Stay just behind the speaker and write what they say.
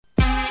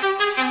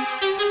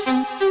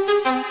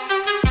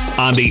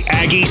on the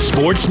Aggie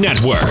Sports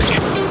Network.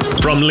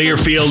 From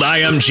Learfield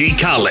IMG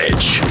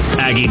College,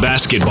 Aggie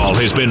basketball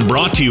has been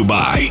brought to you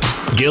by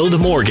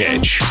Guild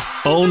Mortgage.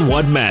 Own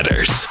what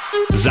matters.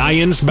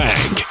 Zions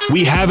Bank.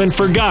 We haven't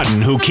forgotten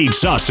who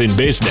keeps us in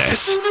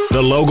business.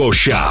 The Logo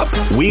Shop.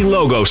 We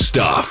logo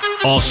stuff.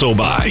 Also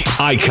by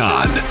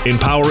Icon.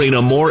 Empowering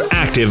a more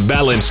active,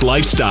 balanced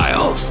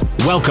lifestyle.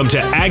 Welcome to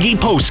Aggie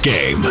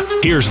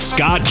Postgame. Here's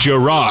Scott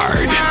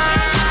Garrard.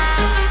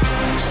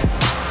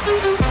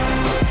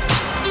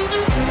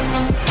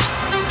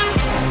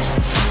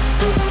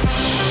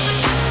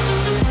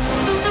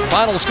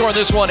 Final score in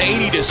this one,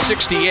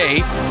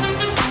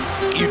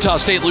 80-68. Utah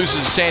State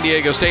loses to San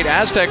Diego State.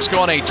 Aztecs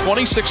go on a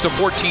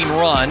 26-14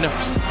 run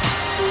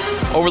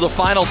over the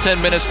final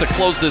 10 minutes to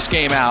close this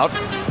game out.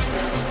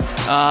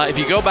 If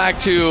you go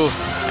back to,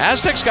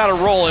 Aztecs got a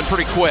roll in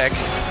pretty quick.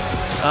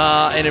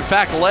 And in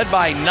fact, led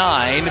by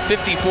 9,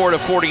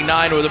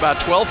 54-49 with about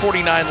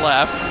 12:49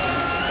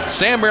 left.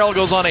 Sam Merrill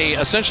goes on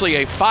essentially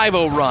a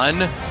 5-0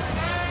 run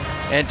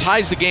and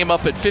ties the game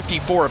up at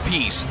 54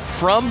 apiece.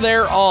 From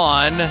there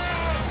on,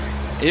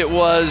 it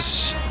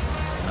was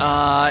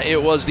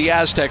the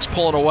Aztecs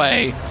pulling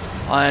away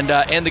and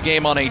end the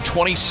game on a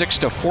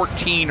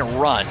 26-14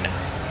 run.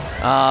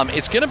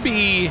 It's going to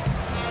be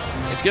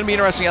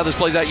interesting how this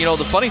plays out. You know,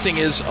 the funny thing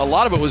is, a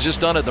lot of it was just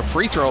done at the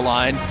free throw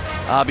line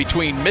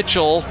between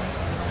Mitchell,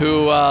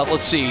 who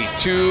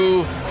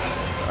 2,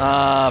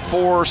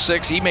 4,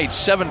 6. He made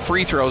 7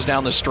 free throws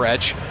down the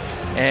stretch,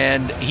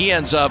 and he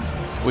ends up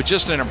with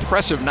just an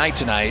impressive night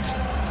tonight.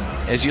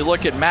 As you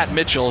look at Matt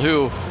Mitchell,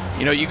 who,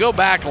 you know, you go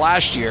back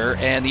last year,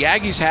 and the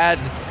Aggies had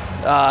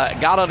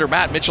got under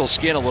Matt Mitchell's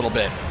skin a little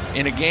bit.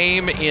 In a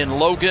game in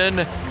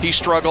Logan, he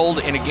struggled.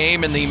 In a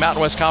game in the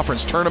Mountain West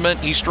Conference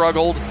Tournament, he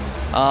struggled.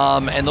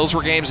 And those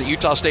were games that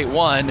Utah State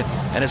won,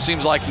 and it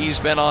seems like he's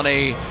been on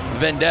a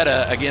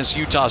vendetta against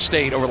Utah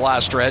State over the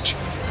last stretch,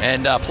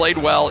 and played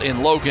well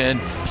in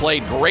Logan,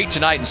 played great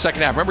tonight in the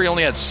second half. Remember, he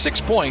only had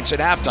 6 points at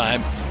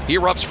halftime. He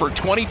erupts for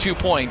 22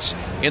 points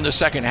in the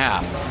second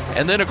half.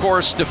 And then, of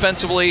course,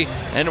 defensively,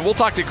 and we'll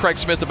talk to Craig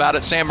Smith about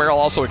it. Sam Merrill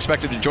also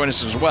expected to join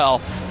us as well.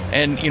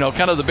 And, you know,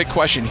 kind of the big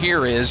question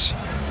here is,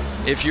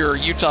 if you're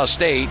Utah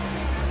State,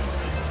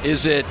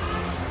 is it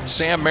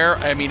Sam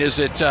Merrill? I mean, was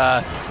it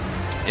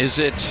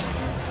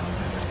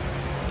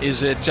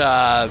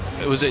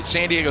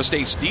San Diego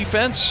State's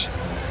defense,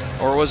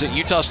 or was it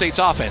Utah State's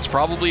offense?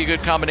 Probably a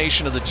good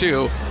combination of the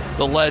two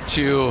that led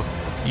to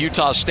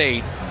Utah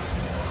State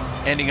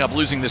ending up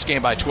losing this game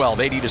by 12,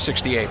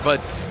 80-68. But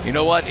you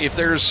know what? If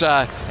there's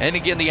and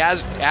again, the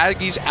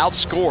Aggies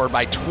outscored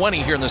by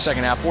 20 here in the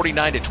second half,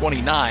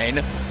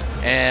 49-29.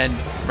 And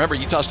remember,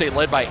 Utah State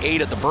led by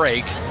 8 at the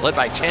break, led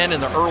by 10 in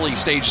the early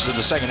stages of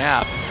the second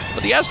half.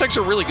 But the Aztecs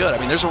are really good. I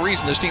mean, there's a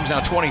reason this team's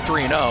now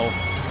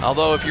 23-0.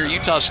 Although if you're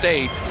Utah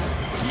State,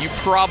 you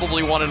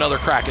probably want another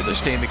crack at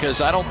this team, because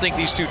I don't think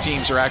these two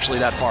teams are actually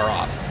that far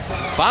off.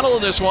 Final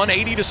in this one,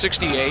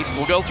 80-68.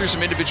 We'll go through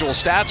some individual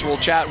stats. We'll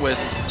chat with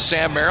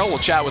Sam Merrill. We'll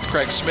chat with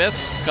Craig Smith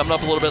coming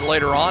up a little bit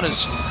later on,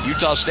 as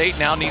Utah State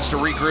now needs to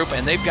regroup,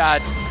 and they've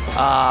got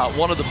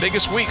one of the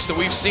biggest weeks that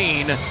we've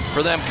seen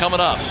for them coming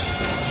up.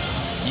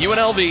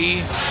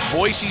 UNLV,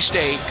 Boise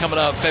State coming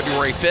up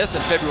February 5th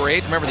and February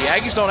 8th. Remember, the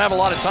Aggies don't have a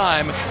lot of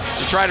time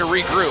to try to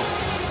regroup.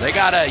 They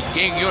got a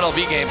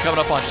UNLV game coming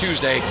up on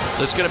Tuesday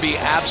that's going to be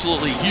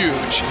absolutely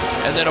huge.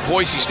 And then a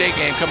Boise State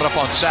game coming up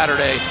on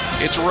Saturday.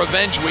 It's a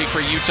revenge week for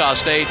Utah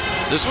State.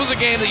 This was a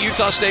game that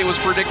Utah State was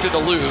predicted to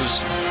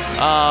lose.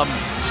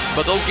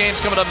 But those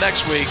games coming up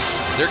next week,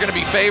 they're going to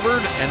be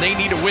favored, and they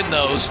need to win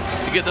those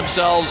to get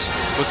themselves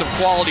with some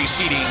quality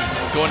seeding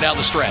going down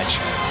the stretch.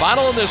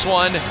 Final in this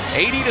one,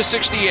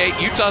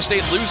 80-68. Utah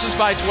State loses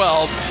by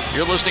 12.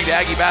 You're listening to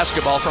Aggie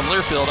basketball from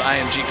Learfield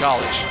IMG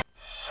College.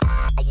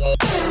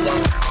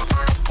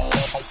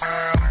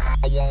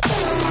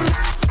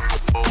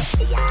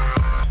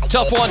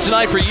 Tough one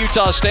tonight for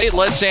Utah State.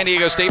 Led San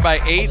Diego State by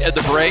 8 at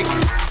the break.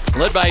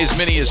 Led by as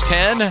many as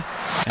 10.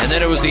 And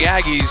then it was the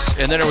Aggies,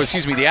 and then it was,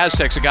 the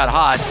Aztecs that got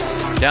hot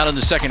down in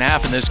the second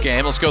half in this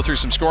game. Let's go through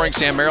some scoring.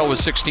 Sam Merrill with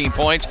 16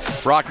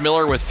 points. Brock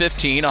Miller with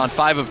 15 on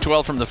 5 of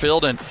 12 from the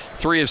field and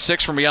 3 of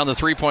 6 from beyond the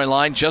three-point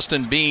line.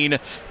 Justin Bean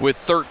with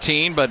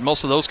 13, but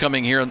most of those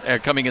coming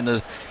in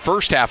the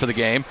first half of the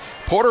game.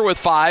 Porter with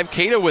 5,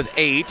 Keita with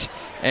 8.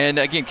 And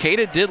again,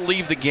 Keita did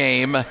leave the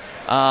game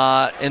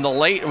in the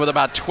late with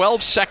about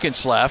 12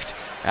 seconds left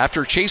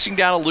after chasing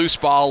down a loose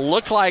ball.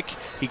 Looked like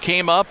he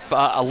came up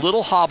a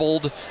little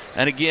hobbled.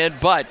 And again,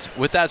 but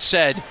with that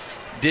said,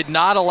 did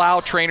not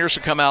allow trainers to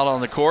come out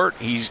on the court.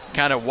 He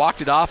kind of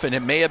walked it off, and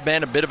it may have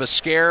been a bit of a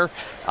scare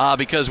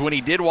because when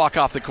he did walk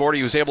off the court,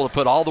 he was able to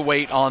put all the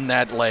weight on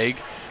that leg.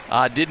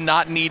 Did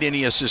not need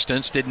any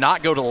assistance, did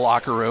not go to the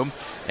locker room,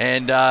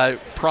 and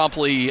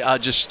promptly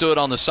just stood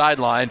on the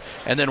sideline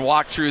and then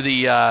walked through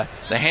the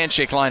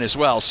handshake line as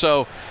well.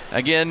 So,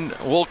 again,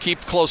 we'll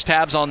keep close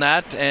tabs on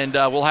that, and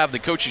we'll have the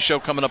coaches show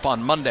coming up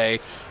on Monday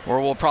where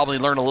we'll probably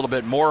learn a little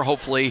bit more,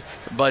 hopefully.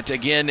 But,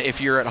 again,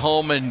 if you're at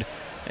home and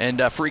and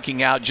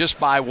freaking out. Just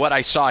by what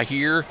I saw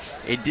here,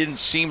 it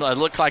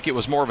looked like it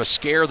was more of a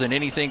scare than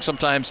anything.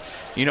 Sometimes,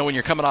 when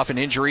you're coming off an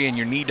injury and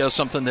your knee does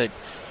something that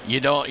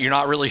you're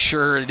not really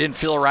sure, it didn't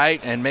feel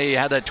right, and maybe you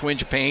had that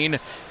twinge of pain,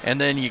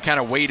 and then you kind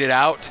of wait it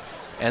out,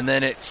 and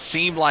then it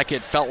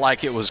felt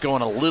like it was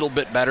going a little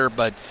bit better.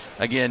 But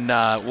again,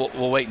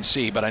 we'll wait and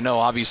see. But I know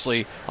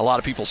obviously a lot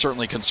of people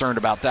certainly concerned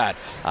about that.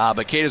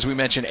 But Kate, as we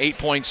mentioned, 8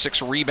 points,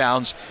 6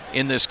 rebounds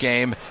in this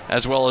game,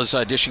 as well as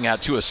dishing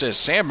out 2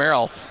 assists. Sam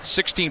Merrill,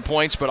 16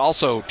 points, but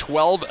also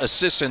 12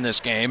 assists in this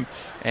game,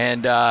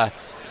 and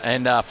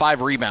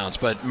 5 rebounds.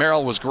 But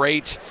Merrill was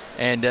great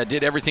and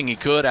did everything he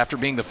could after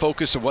being the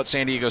focus of what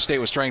San Diego State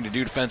was trying to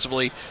do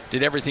defensively.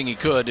 Did everything he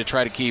could to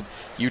try to keep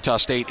Utah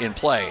State in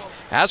play.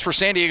 As for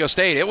San Diego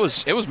State, it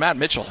was Matt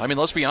Mitchell. I mean,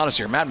 let's be honest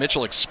here. Matt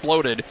Mitchell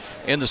exploded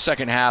in the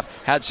second half,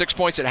 had 6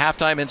 points at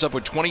halftime, ends up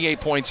with 28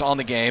 points on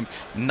the game,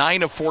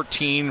 9 of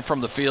 14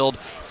 from the field,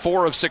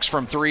 4 of 6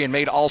 from 3, and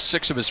made all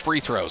 6 of his free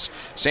throws.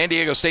 San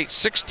Diego State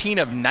 16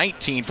 of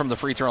 19 from the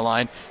free throw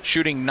line,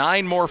 shooting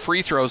 9 more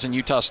free throws than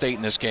Utah State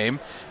in this game.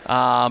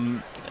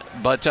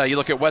 But you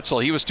look at Wetzel,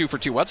 he was 2 for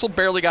 2. Wetzel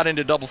barely got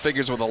into double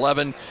figures with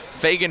 11.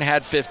 Fagan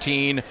had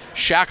 15.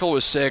 Shackle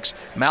was 6.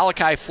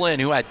 Malachi Flynn,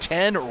 who had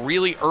 10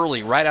 really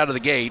early right out of the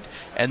gate.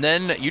 And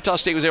then Utah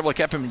State was able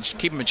to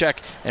keep him in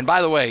check. And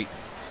by the way,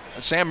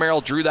 Sam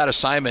Merrill drew that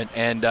assignment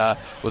and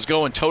was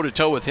going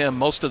toe-to-toe with him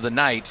most of the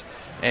night.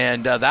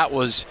 And that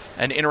was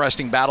an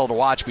interesting battle to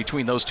watch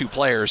between those 2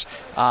 players,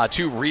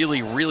 2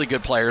 really, really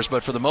good players.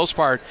 But for the most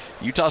part,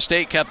 Utah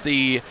State kept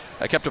a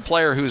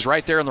player who's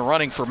right there in the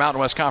running for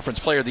Mountain West Conference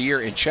Player of the Year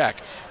in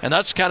check. And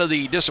that's kind of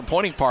the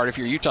disappointing part if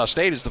you're Utah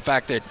State, is the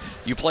fact that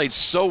you played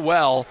so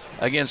well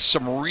against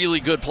some really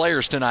good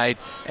players tonight.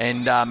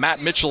 And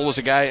Matt Mitchell was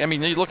a guy, I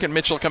mean, you look at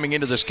Mitchell coming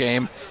into this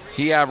game,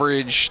 he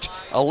averaged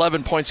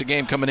 11 points a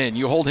game coming in.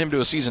 You hold him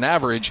to a season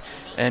average,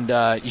 and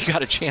you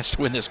got a chance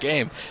to win this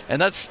game.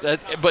 And that's that.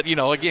 But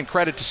again,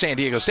 credit to San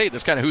Diego State.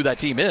 That's kind of who that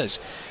team is.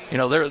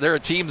 They're a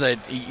team that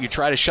you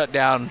try to shut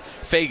down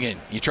Fagan,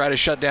 you try to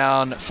shut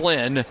down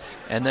Flynn,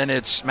 and then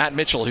it's Matt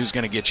Mitchell who's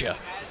going to get you.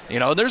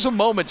 And there's a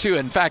moment too.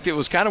 In fact, it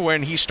was kind of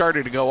when he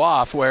started to go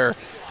off, where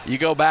you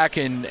go back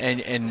and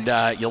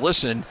you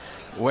listen,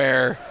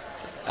 where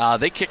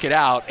they kick it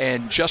out,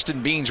 and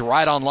Justin Bean's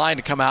right on line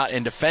to come out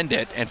and defend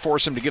it and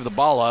force him to give the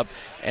ball up,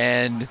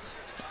 and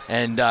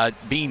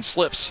Bean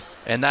slips,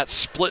 and that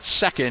split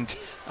second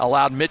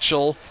allowed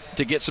Mitchell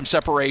to get some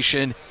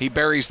separation. He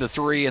buries the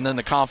 3, and then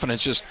the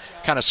confidence just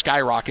kind of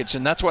skyrockets,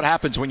 and that's what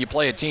happens when you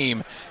play a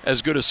team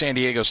as good as San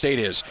Diego State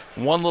is.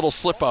 One little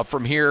slip up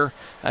from here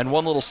and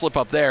one little slip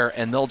up there,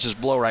 and they'll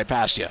just blow right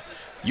past you.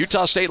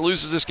 Utah State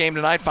loses this game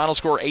tonight. Final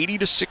score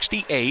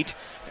 80-68.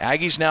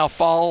 Aggies now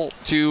fall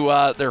to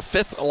their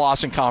 5th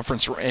loss in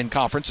conference at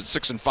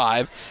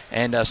 6-5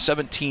 and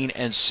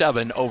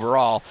 17-7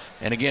 overall.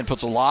 And again,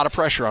 puts a lot of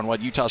pressure on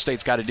what Utah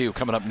State's got to do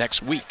coming up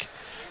next week.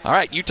 All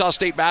right, Utah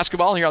State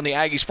basketball here on the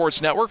Aggie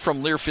Sports Network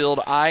from Learfield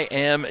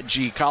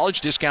IMG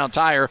College. Discount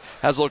Tire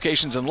has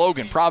locations in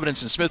Logan,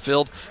 Providence, and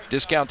Smithfield.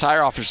 Discount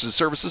Tire offers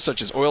services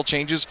such as oil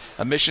changes,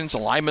 emissions,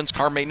 alignments,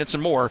 car maintenance,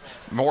 and more.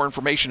 More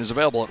information is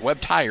available at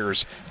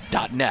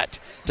webtires.net.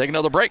 Take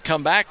another break,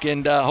 come back,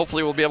 and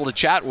hopefully we'll be able to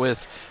chat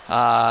with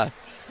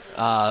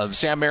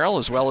Sam Merrill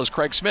as well as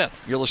Craig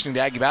Smith. You're listening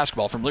to Aggie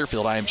Basketball from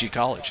Learfield IMG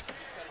College.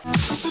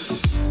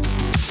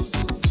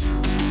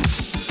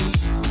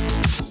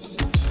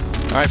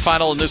 All right,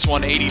 final in this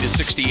one,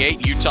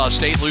 80-68. Utah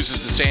State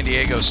loses to San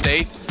Diego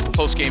State.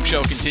 Post-game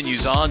show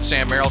continues on.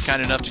 Sam Merrill,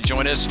 kind enough to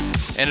join us,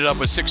 ended up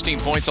with 16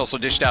 points, also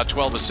dished out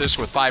 12 assists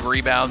with 5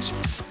 rebounds.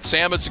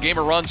 Sam, it's a game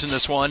of runs in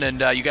this one, and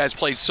you guys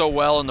played so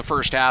well in the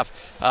first half.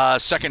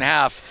 Second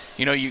half,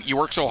 you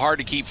worked so hard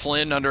to keep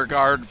Flynn under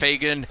guard,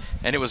 Fagan,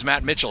 and it was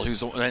Matt Mitchell who's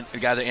the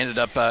guy that ended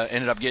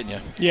up getting you.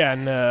 Yeah,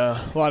 and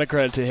a lot of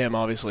credit to him.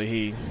 Obviously,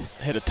 he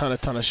hit a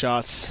ton of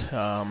shots,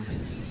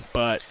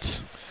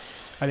 but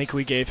I think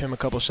we gave him a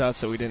couple shots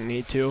that we didn't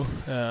need to,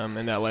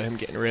 and that let him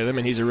get in rhythm,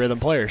 and he's a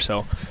rhythm player.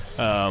 So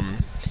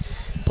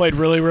played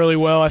really, really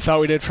well, I thought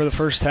we did for the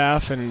first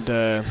half, and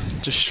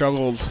just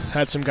struggled.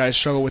 Had some guys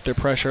struggle with their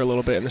pressure a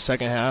little bit in the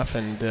second half,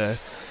 and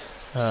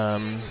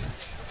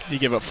you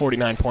give up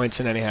 49 points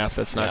in any half.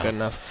 That's not good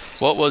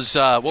enough. What was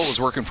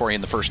working for you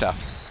in the first half?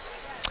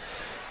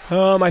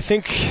 I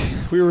think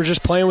we were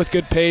just playing with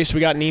good pace.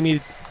 We got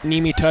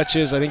Nemi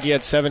touches. I think he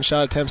had 7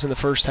 shot attempts in the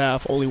first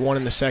half, only 1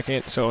 in the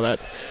second. So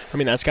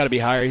that's got to be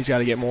higher. He's got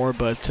to get more.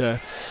 But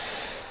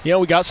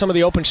we got some of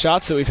the open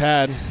shots that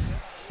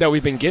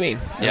we've been getting,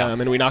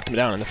 and we knocked them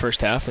down in the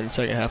first half. And the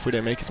second half, we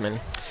didn't make as many.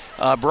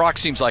 Brock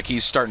seems like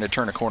he's starting to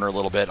turn a corner a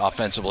little bit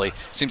offensively.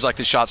 Seems like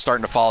the shot's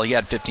starting to fall. He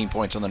had 15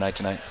 points on the night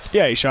tonight.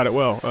 Yeah, he shot it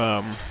well,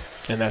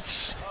 and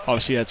that's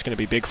going to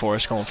be big for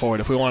us going forward.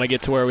 If we want to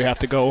get to where we have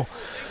to go,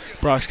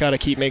 Brock's got to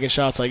keep making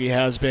shots like he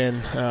has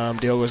been.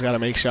 Diogo's got to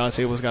make shots.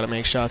 Abel's got to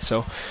make shots.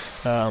 So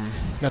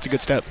that's a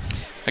good step.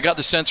 I got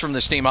the sense from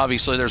this team,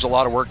 obviously there's a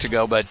lot of work to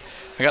go, but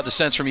I got the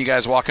sense from you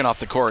guys walking off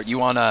the court, you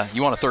want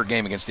a third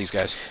game against these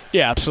guys.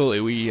 Yeah, absolutely.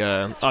 We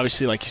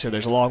obviously, like you said,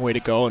 there's a long way to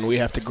go, and we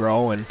have to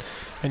grow. And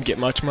get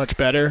much, much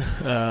better.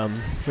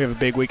 We have a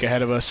big week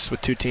ahead of us with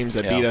 2 teams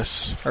that beat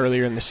us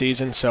earlier in the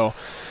season. So,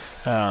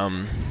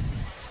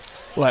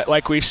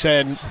 like we've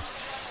said,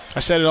 I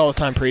said it all the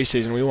time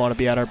preseason, we want to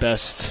be at our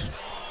best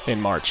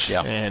in March.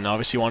 Yeah. And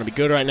obviously want to be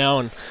good right now,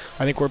 and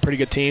I think we're a pretty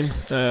good team.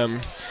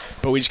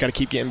 But we just got to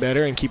keep getting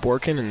better and keep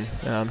working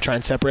and try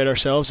and separate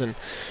ourselves, and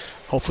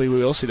hopefully we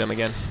will see them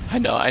again. I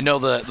know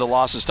the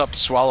loss is tough to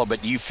swallow,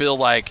 but do you feel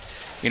like,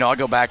 I'll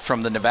go back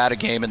from the Nevada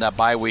game and that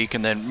bye week,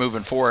 and then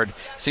moving forward,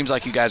 it seems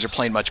like you guys are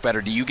playing much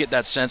better. Do you get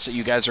that sense that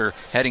you guys are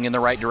heading in the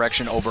right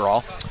direction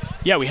overall?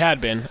 Yeah, we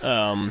had been.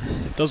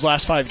 Those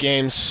last 5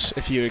 games,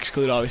 if you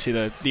exclude obviously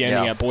the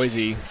ending at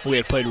Boise, we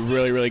had played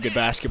really, really good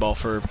basketball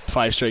for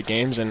 5 straight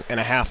games and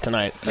a half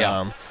tonight.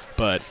 Yeah.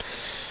 But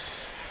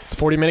it's a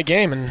 40-minute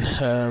game,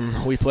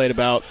 and we played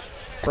about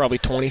probably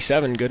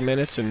 27 good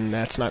minutes, and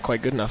that's not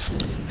quite good enough.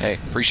 Hey,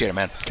 appreciate it,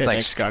 man. Okay,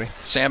 thanks, Scotty.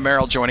 Sam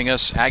Merrill joining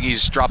us.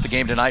 Aggies dropped the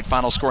game tonight.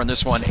 Final score in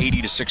this one,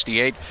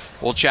 80-68.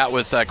 We'll chat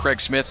with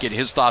Craig Smith, get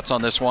his thoughts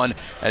on this one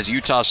as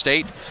Utah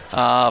State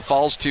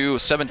falls to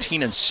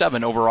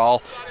 17-7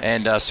 overall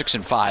and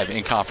 6-5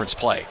 in conference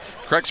play.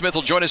 Craig Smith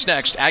will join us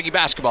next. Aggie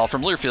basketball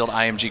from Learfield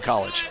IMG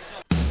College.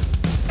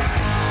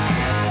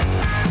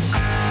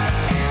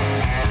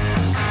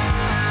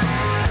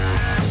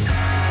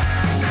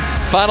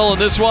 Final in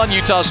this one,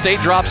 Utah State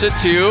drops it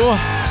to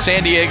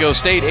San Diego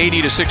State,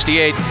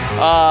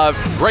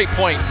 80-68. Great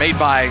point made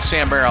by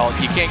Sam Merrill.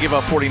 You can't give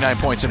up 49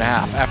 points in a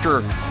half.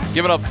 After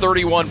giving up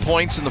 31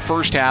 points in the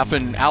first half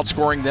and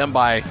outscoring them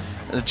by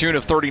the tune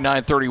of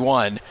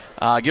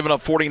 39-31, giving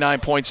up 49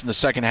 points in the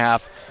second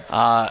half,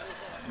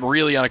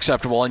 really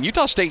unacceptable. And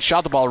Utah State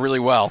shot the ball really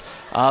well.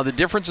 The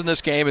difference in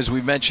this game, as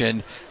we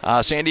mentioned,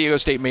 San Diego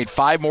State made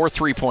 5 more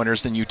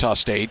three-pointers than Utah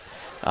State.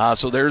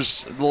 So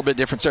there's a little bit of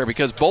difference there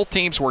because both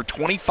teams were made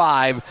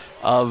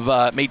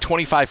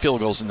 25 field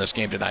goals in this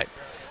game tonight.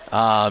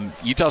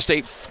 Utah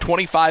State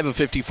 25 of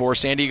 54,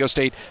 San Diego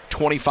State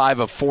 25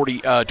 of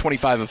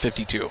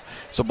 52.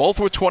 So both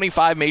with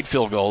 25 made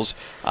field goals.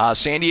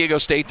 San Diego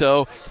State,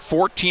 though,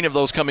 14 of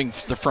those coming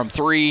from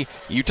 3.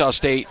 Utah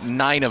State,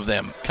 9 of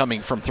them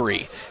coming from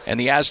 3. And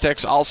the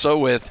Aztecs also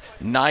with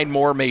 9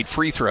 more made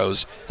free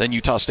throws than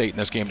Utah State in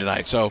this game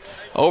tonight. So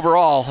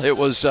overall, it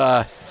was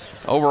one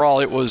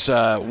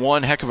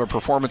heck of a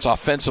performance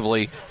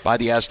offensively by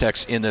the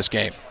Aztecs in this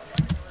game.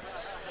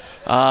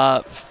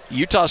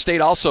 Utah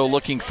State also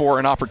looking for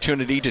an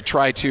opportunity to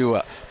try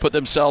to put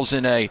themselves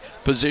in a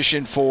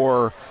position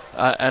for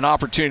an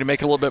opportunity to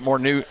make a little bit more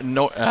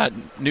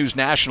news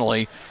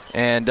nationally.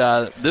 And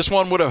this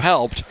one would have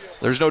helped.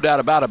 There's no doubt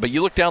about it. But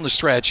you look down the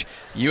stretch,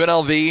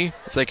 UNLV,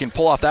 if they can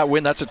pull off that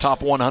win, that's a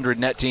top 100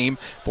 net team.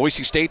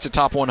 Boise State's a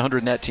top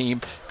 100 net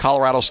team.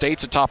 Colorado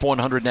State's a top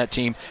 100 net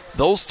team.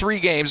 Those 3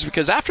 games,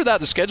 because after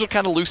that the schedule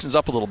kind of loosens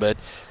up a little bit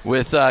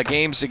with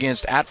games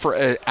against at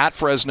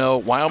Fresno,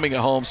 Wyoming at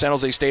home, San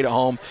Jose State at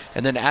home,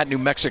 and then at New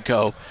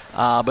Mexico.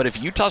 But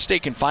if Utah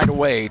State can find a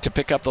way to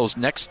pick up those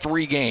next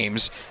 3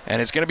 games,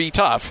 and it's going to be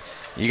tough,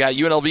 you got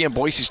UNLV and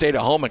Boise State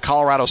at home and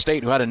Colorado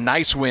State, who had a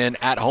nice win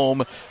at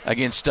home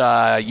against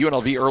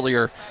UNLV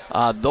earlier.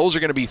 Those are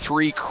going to be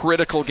 3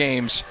 critical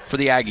games for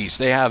the Aggies.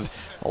 They have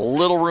a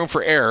little room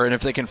for error, and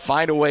if they can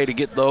find a way to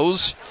get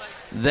those,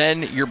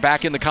 then you're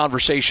back in the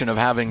conversation of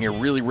having a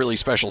really, really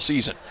special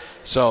season.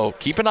 So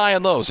keep an eye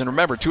on those. And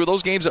remember, 2 of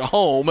those games at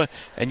home,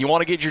 and you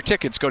want to get your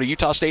tickets, go to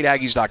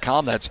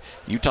UtahStateAggies.com. That's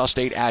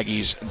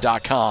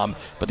UtahStateAggies.com.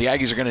 But the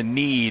Aggies are going to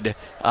need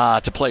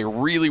to play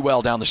really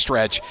well down the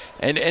stretch.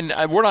 And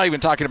we're not even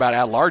talking about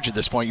at large at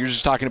this point. You're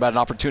just talking about an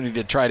opportunity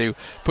to try to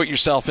put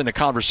yourself in the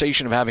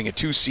conversation of having a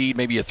 2 seed,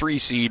 maybe a 3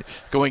 seed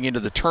going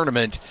into the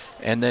tournament,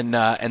 and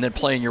then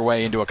playing your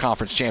way into a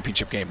conference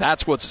championship game.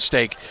 That's what's at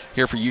stake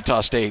here for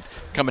Utah State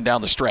coming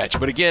down the stretch.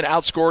 But again,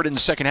 outscored in the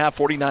second half,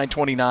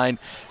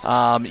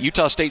 49-29.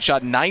 Utah State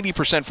shot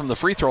 90% from the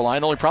free throw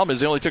line. The only problem is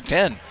they only took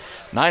 10.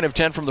 9 of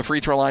 10 from the free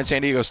throw line.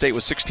 San Diego State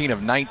was 16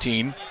 of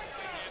 19.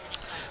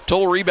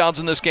 Total rebounds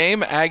in this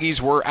game,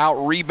 Aggies were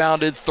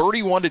out-rebounded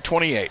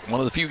 31-28. One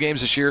of the few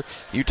games this year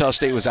Utah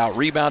State was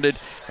out-rebounded.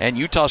 And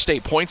Utah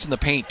State points in the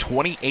paint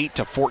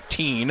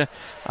 28-14.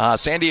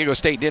 San Diego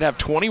State did have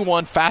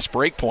 21 fast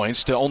break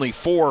points to only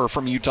 4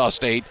 from Utah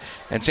State.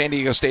 And San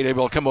Diego State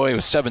able to come away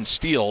with 7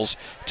 steals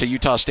to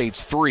Utah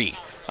State's 3.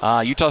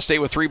 Utah State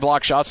with 3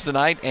 block shots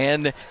tonight,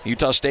 and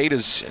Utah State,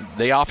 as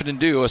they often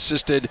do,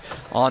 assisted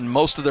on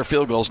most of their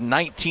field goals.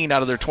 19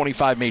 out of their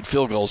 25 made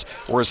field goals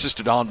were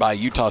assisted on by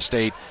Utah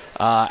State.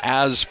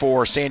 As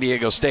for San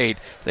Diego State,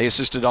 they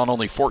assisted on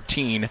only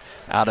 14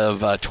 out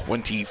of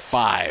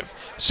 25.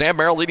 Sam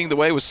Merrill leading the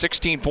way with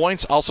 16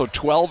 points, also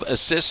 12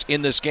 assists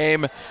in this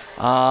game.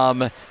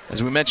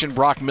 As we mentioned,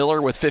 Brock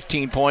Miller with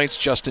 15 points,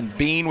 Justin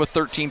Bean with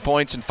 13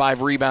 points and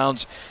 5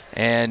 rebounds,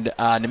 and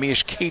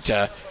Neemias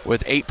Queta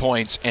with 8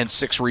 points and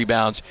 6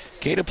 rebounds.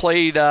 Queta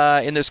played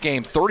in this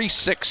game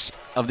 36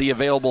 of the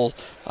available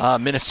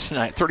minutes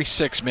tonight,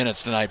 36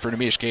 minutes tonight for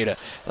Neemias Queta.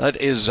 That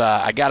is,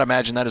 I got to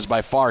imagine that is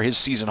by far his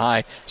season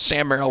high.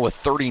 Sam Merrill with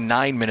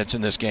 39 minutes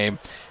in this game.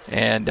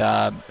 And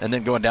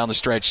then going down the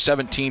stretch,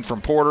 17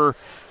 from Porter.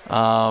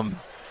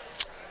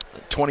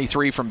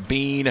 23 from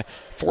Bean,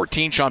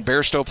 14. Sean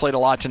Bairstow played a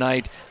lot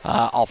tonight.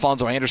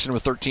 Alfonso Anderson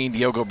with 13.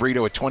 Diogo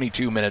Brito with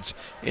 22 minutes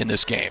in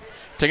this game.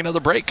 Take another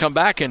break, come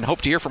back, and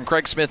hope to hear from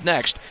Craig Smith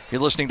next.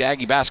 You're listening to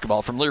Aggie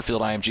Basketball from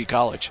Learfield IMG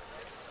College.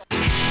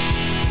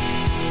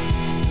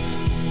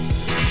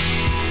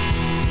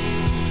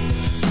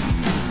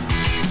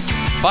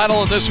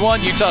 Final in this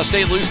one, Utah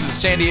State loses to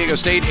San Diego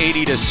State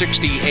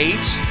 80-68.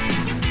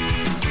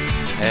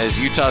 As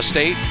Utah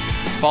State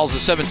falls to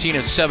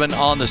 17-7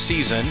 on the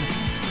season.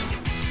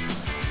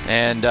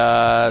 And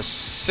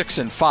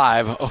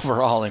 6-5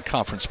 overall in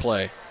conference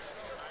play.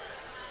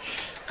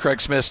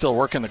 Craig Smith still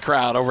working the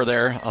crowd over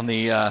there on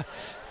the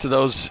to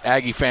those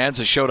Aggie fans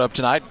that showed up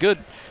tonight. Good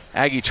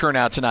Aggie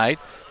turnout tonight.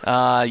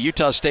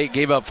 Utah State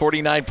gave up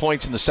 49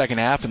 points in the second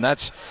half, and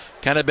that's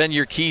kind of been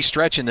your key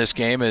stretch in this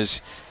game,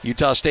 is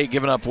Utah State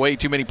giving up way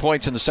too many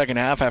points in the second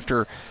half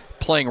after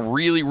playing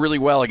really, really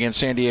well against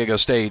San Diego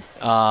State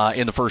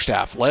in the first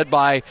half. Led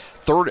by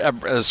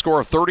a score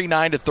of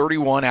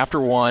 39-31 after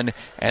one,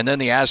 and then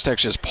the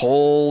Aztecs just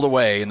pulled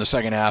away in the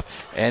second half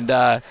and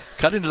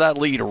cut into that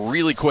lead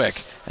really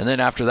quick. And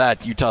then after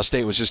that, Utah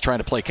State was just trying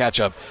to play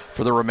catch-up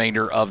for the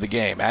remainder of the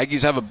game.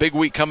 Aggies have a big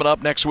week coming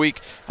up next week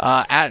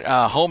at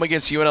home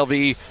against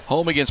UNLV,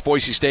 home against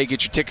Boise State.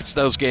 Get your tickets to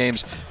those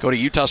games. Go to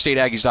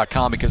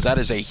UtahStateAggies.com because that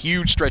is a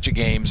huge stretch of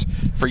games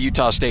for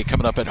Utah State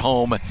coming up at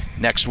home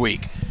next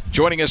week.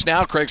 Joining us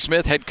now, Craig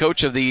Smith, head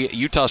coach of the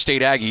Utah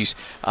State Aggies.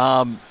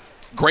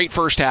 Great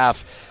first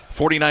half,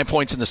 49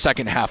 points in the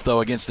second half,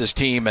 though, against this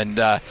team, and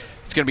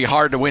it's going to be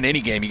hard to win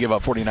any game you give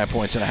up 49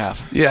 points in a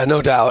half. Yeah,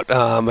 no doubt.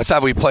 I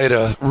thought we played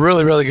a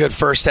really, really good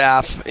first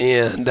half,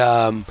 and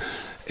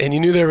you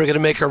knew they were going to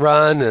make a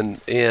run, and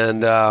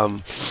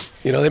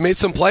they made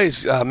some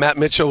plays. Matt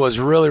Mitchell was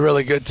really,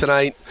 really good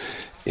tonight,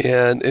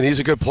 and he's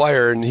a good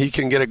player, and he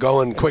can get it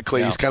going quickly.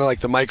 Yeah. He's kind of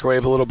like the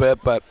microwave a little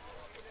bit, but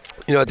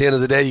at the end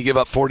of the day, you give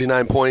up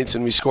 49 points,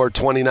 and we scored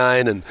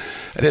 29, and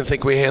I didn't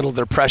think we handled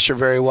their pressure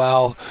very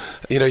well.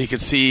 You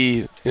could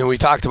see, we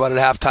talked about it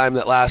at halftime,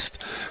 that last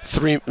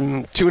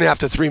 2.5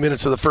 to 3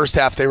 minutes of the first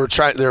half, they were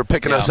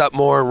picking us up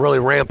more and really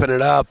ramping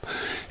it up.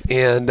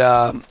 And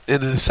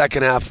into the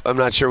second half, I'm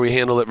not sure we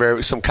handled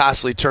it some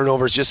costly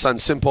turnovers just on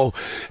simple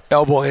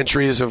elbow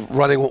entries of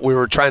running what we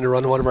were trying to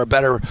run, one of our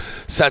better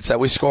sets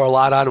that we score a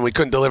lot on, and we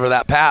couldn't deliver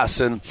that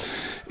pass.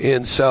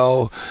 And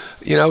so,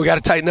 we got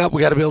to tighten up.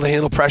 We got to be able to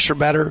handle pressure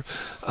better,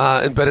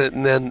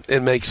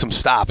 and make some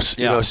stops.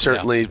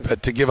 Certainly. Yeah.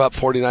 But to give up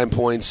 49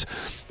 points,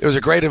 it was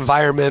a great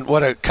environment.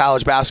 What a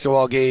college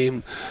basketball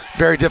game!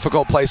 Very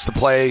difficult place to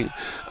play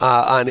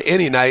on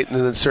any night,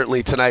 and then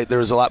certainly tonight there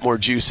was a lot more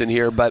juice in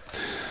here. But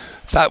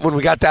thought when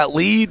we got that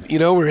lead, we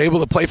were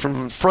able to play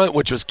from front,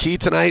 which was key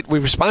tonight. We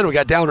responded. We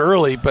got down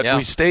early, but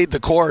we stayed the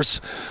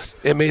course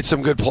and made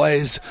some good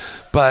plays.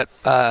 But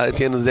at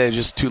the end of the day,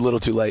 just too little,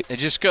 too late. It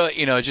just goes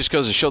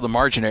to show the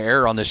margin of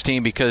error on this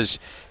team because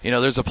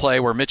there's a play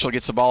where Mitchell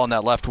gets the ball on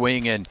that left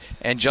wing and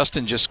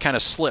Justin just kind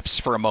of slips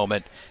for a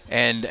moment,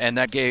 and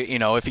that gave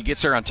if he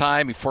gets there on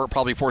time, he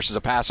probably forces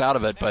a pass out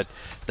of it. But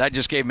that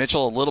just gave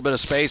Mitchell a little bit of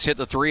space, hit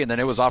the three, and then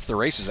it was off the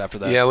races after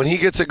that. Yeah, when he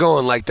gets it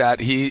going like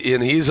that,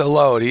 he's a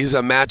load. He's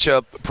a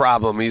matchup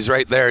problem. He's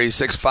right there. He's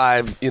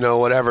 6'5",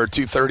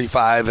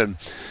 235, and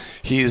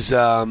he's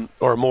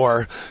or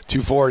more,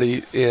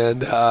 240,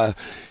 and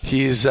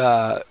he's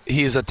a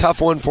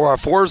tough one for our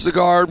fours to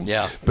guard.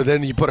 Yeah. But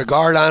then you put a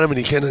guard on him, and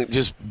he kind of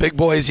just big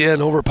boys you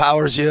and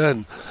overpowers you,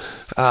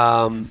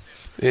 and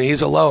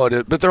he's a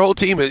load. But their whole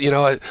team,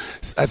 I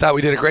thought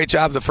we did a great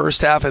job the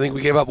first half. I think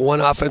we gave up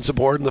one offensive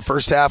board in the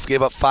first half,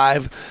 gave up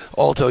 5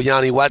 all to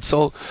Yanni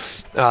Wetzel.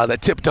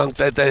 That tip dunk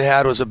that they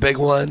had was a big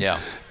one. Yeah.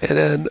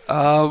 And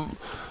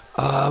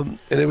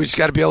then we just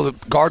got to be able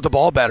to guard the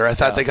ball better. I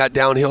thought they got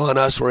downhill on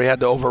us where we had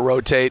to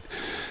over-rotate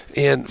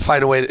and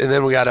find a way. And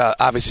then we got to,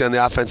 obviously, on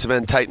the offensive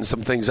end, tighten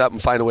some things up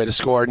and find a way to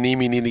score.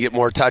 Nemi need to get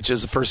more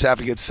touches. The first half,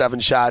 he gets 7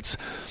 shots.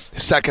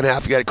 Second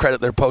half, you got to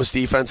credit their post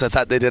defense. I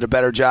thought they did a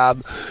better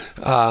job.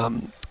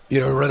 Run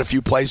a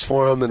few plays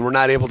for them, and we're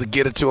not able to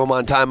get it to them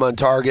on time on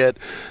target,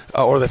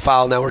 or they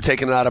foul. Now we're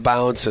taking it out of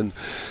bounds. And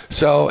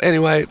so,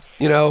 anyway,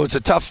 it's a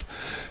tough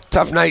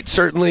night,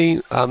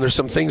 certainly. There's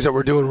some things that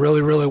we're doing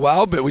really, really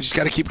well, but we just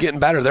got to keep getting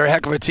better. They're a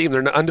heck of a team.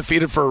 They're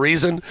undefeated for a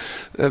reason.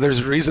 There's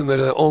a reason they're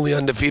the only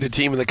undefeated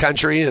team in the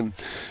country and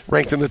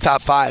ranked in the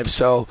top 5.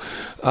 So,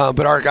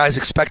 but our guys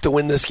expect to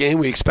win this game.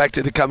 We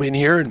expected to come in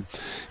here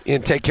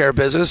and take care of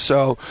business.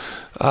 So,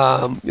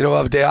 we'll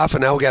have a day off,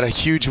 and now we got a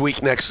huge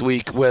week next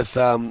week with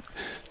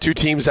 2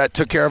 teams that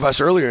took care of us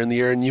earlier in the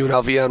year, in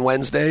UNLV on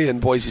Wednesday and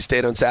Boise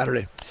State on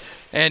Saturday.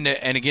 And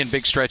again,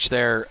 big stretch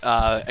there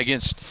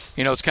against,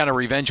 it's kind of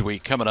revenge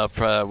week coming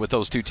up with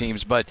those 2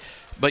 teams. But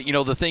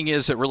the thing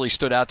is that really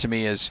stood out to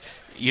me is,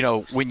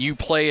 when you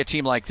play a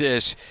team like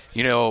this,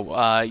 you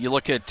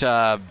look at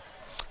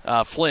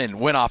Flynn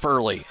went off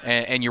early,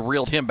 and you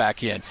reeled him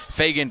back in.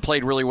 Fagan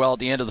played really well at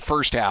the end of the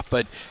first half,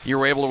 but you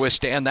were able to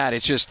withstand that.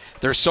 It's just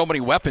there's so many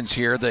weapons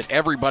here that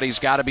everybody's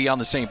got to be on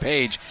the same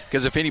page,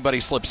 because if anybody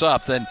slips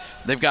up, then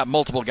they've got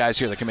multiple guys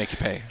here that can make you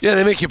pay. Yeah,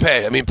 they make you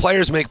pay. I mean,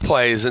 players make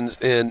plays,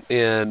 and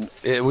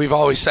we've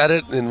always said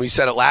it, and we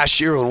said it last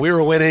year when we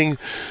were winning,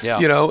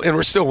 and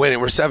we're still winning.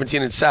 We're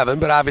 17-7,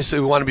 but obviously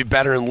we want to be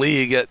better in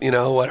league at,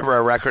 whatever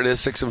our record is,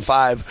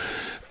 6-5.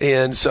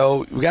 And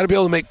so we got to be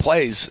able to make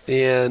plays,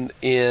 and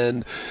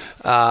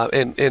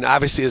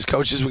obviously as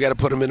coaches we got to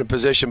put them in a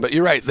position. But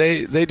you're right,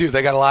 they do.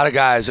 They got a lot of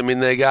guys. I mean,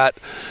 they're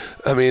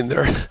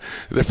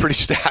pretty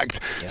stacked.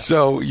 Yeah.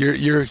 So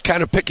you're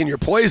kind of picking your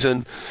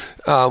poison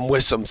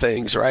with some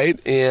things, right?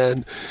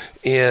 And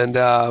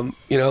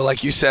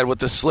like you said with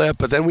the slip,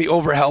 but then we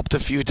overhelped a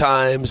few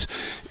times.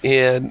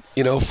 And,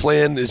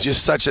 Flynn is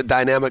just such a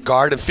dynamic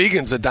guard, and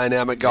Fegan's a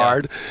dynamic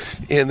guard,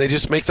 and they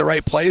just make the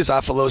right plays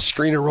off of those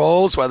screener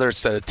rolls, whether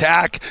it's the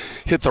attack,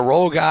 hit the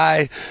roll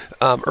guy.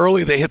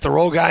 Early they hit the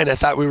roll guy, and I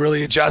thought we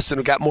really adjusted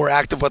and got more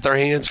active with our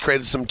hands,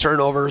 created some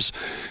turnovers.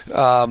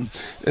 And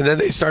then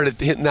they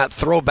started hitting that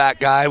throwback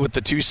guy with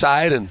the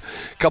 2-side, and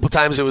a couple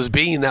times it was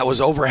Bean that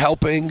was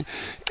over-helping,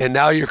 and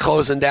now you're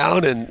closing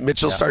down, and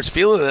Mitchell starts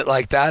feeling it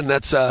like that, and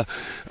that's a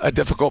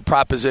difficult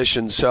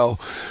proposition. So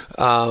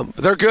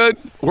they're good.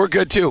 We're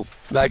good too.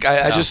 Like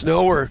I just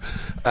know we're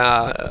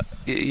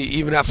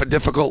even after a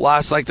difficult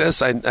loss like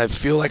this, I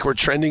feel like we're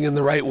trending in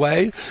the right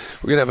way.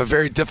 We're gonna have a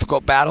very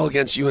difficult battle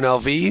against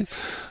UNLV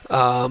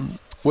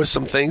with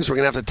some things. We're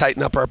gonna have to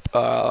tighten up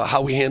our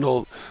how we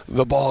handle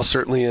the ball,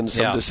 certainly in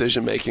some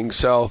decision making.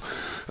 So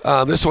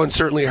this one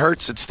certainly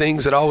hurts. It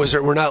stings. It always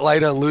hurts. We're not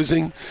light on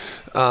losing.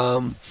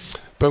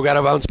 But we got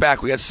to bounce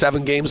back. We got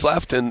 7 games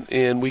left,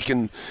 and we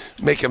can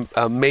make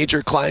a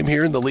major climb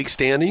here in the league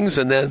standings,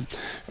 and then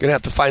we're gonna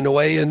have to find a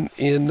way in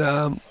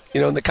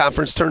the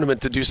conference tournament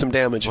to do some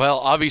damage. Well,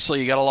 obviously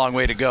you got a long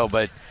way to go,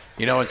 but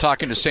in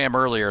talking to Sam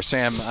earlier,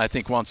 Sam I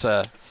think wants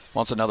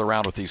another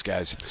round with these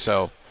guys.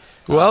 So.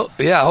 Well,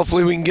 yeah,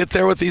 hopefully we can get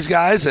there with these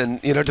guys,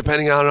 and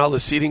depending on how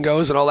the seeding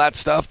goes and all that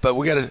stuff. But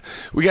we gotta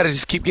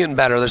just keep getting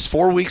better. There's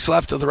 4 weeks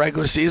left of the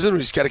regular season. We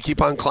just got to keep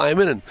on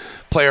climbing and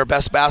play our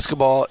best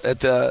basketball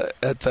at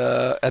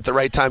the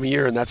right time of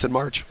year, and that's in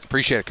March.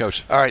 Appreciate it,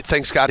 Coach. All right,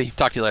 thanks, Scotty.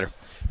 Talk to you later.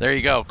 There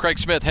you go. Craig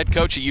Smith, head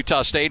coach at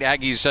Utah State.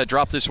 Aggies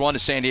dropped this one to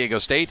San Diego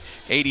State,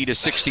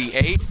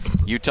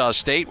 80-68. Utah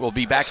State will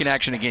be back in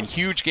action again.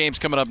 Huge games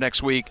coming up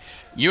next week.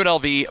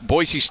 UNLV,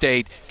 Boise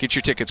State. Get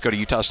your tickets. Go to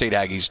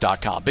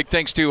UtahStateAggies.com. Big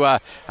thanks to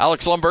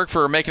Alex Lundberg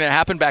for making it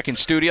happen back in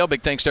studio.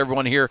 Big thanks to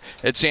everyone here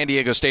at San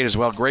Diego State as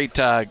well. Great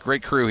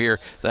crew here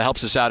that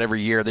helps us out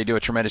every year. They do a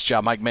tremendous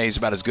job. Mike May is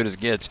about as good as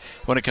it gets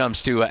when it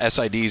comes to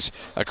SIDs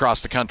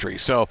across the country.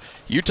 So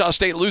Utah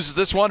State loses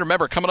this one.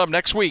 Remember, coming up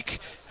next week,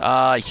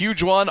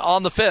 huge one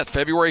on the 5th,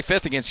 February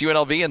 5th against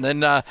UNLV, and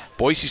then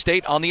Boise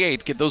State on the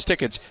 8th. Get those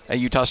tickets at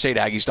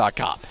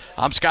UtahStateAggies.com.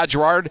 I'm Scott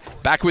Garrard,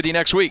 back with you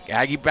next week.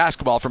 Aggie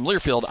basketball from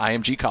Learfield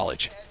IMG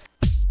College.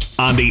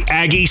 On the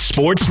Aggie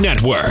Sports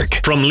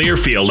Network from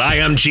Learfield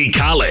IMG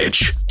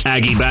College,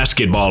 Aggie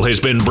basketball has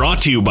been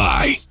brought to you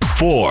by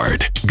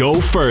Ford,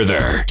 Go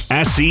Further,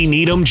 SC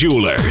Needham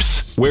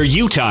Jewelers, where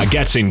Utah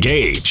gets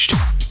engaged,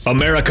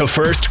 America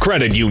First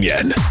Credit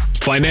Union,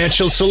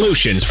 financial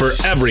solutions for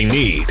every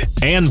need,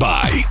 and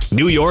by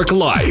New York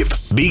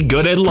Life. Be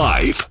good at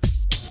life.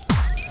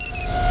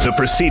 The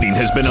proceeding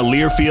has been a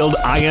Learfield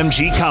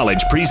IMG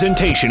College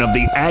presentation of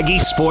the Aggie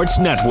Sports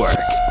Network.